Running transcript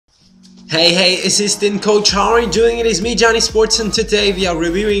Hey, assistant coach, how are you doing? It is me, Johnny Sports, and today we are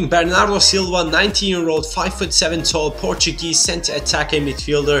reviewing Bernardo Silva, 19-year-old, 5'7" tall Portuguese center attacking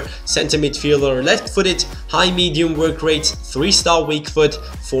midfielder, left-footed, high medium work rate, 3-star weak foot,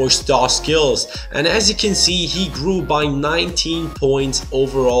 4-star skills. And as you can see, he grew by 19 points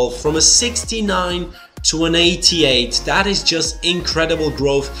overall from a 69 to an 88. That is just incredible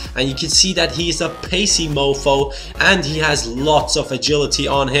growth, and you can see that he is a pacey mofo and he has lots of agility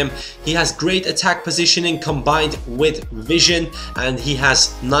on him. He has great attack positioning combined with vision, and he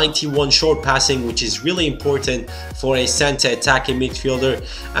has 91 short passing, which is really important for a center attacking midfielder.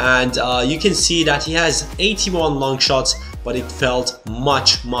 And you can see that he has 81 long shots, but it felt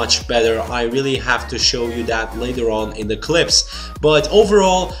much better. I really have to show you that later on in the clips. But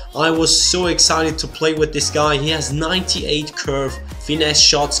overall, I was so excited to play with this guy. He has 98 curve, finesse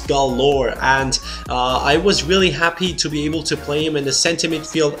shots galore, and I was really happy to be able to play him in the center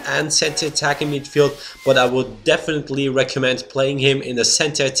midfield and center attacking midfield, but I would definitely recommend playing him in the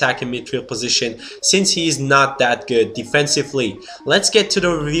center attacking midfield position since he is not that good defensively. Let's get to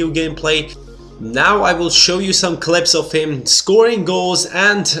the review gameplay. Now I will show you some clips of him scoring goals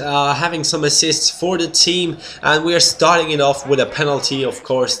and having some assists for the team, and we are starting it off with a penalty. Of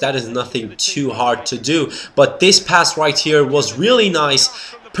course, that is nothing too hard to do, but this pass right here was really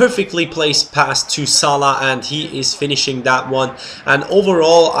nice. Perfectly placed pass to Salah, and he is finishing that one. And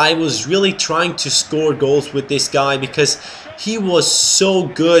overall, I was really trying to score goals with this guy because he was so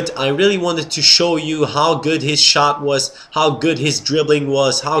good. I really wanted to show you how good his shot was, how good his dribbling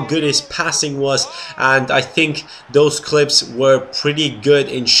was, how good his passing was, and I think those clips were pretty good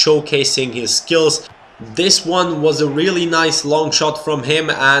in showcasing his skills. This one was a really nice long shot from him,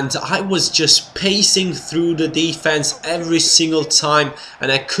 and I was just pacing through the defense every single time,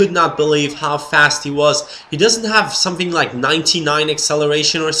 and I could not believe how fast he was. He doesn't have something like 99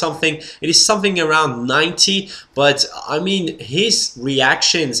 acceleration or something. It is something around 90, but I mean, his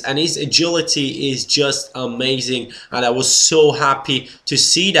reactions and his agility is just amazing, and I was so happy to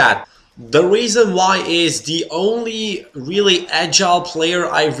see that. The reason why is the only really agile player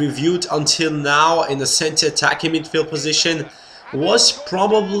I've reviewed until now in the center attacking midfield position was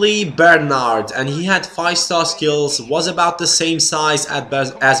probably Bernard, and he had 5-star skills, was about the same size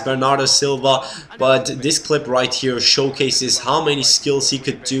as Bernardo Silva, but this clip right here showcases how many skills he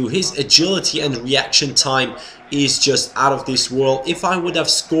could do. His agility and reaction time is just out of this world. If I would have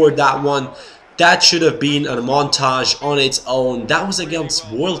scored that one, that should have been a montage on its own. That was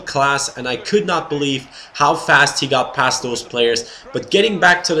against world class, and I could not believe how fast he got past those players. But getting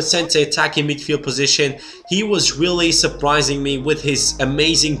back to the center attacking midfield position, he was really surprising me with his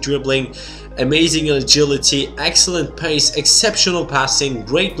amazing dribbling, amazing agility, excellent pace, exceptional passing,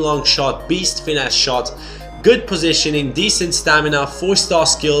 great long shot, beast finesse shot, good positioning, decent stamina, 4-star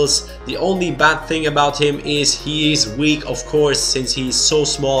skills. The only bad thing about him is he is weak, of course, since he is so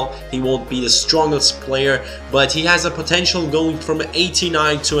small. He won't be the strongest player, but he has a potential going from an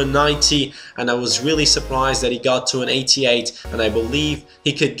 89 to a 90, and I was really surprised that he got to an 88, and I believe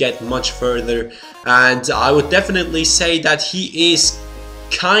he could get much further. And I would definitely say that he is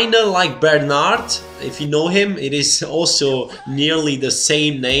kinda like Bernard. If you know him, it is also nearly the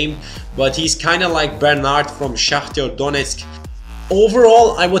same name, but he's kinda like Bernard from Shakhtar Donetsk.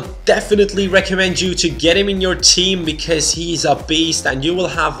 Overall, I would definitely recommend you to get him in your team because he's a beast and you will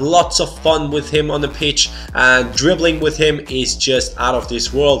have lots of fun with him on the pitch, and dribbling with him is just out of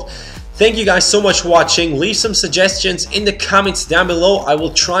this world. Thank you guys so much for watching. Leave some suggestions in the comments down below. I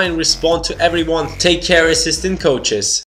will try and respond to everyone. Take care, assistant coaches.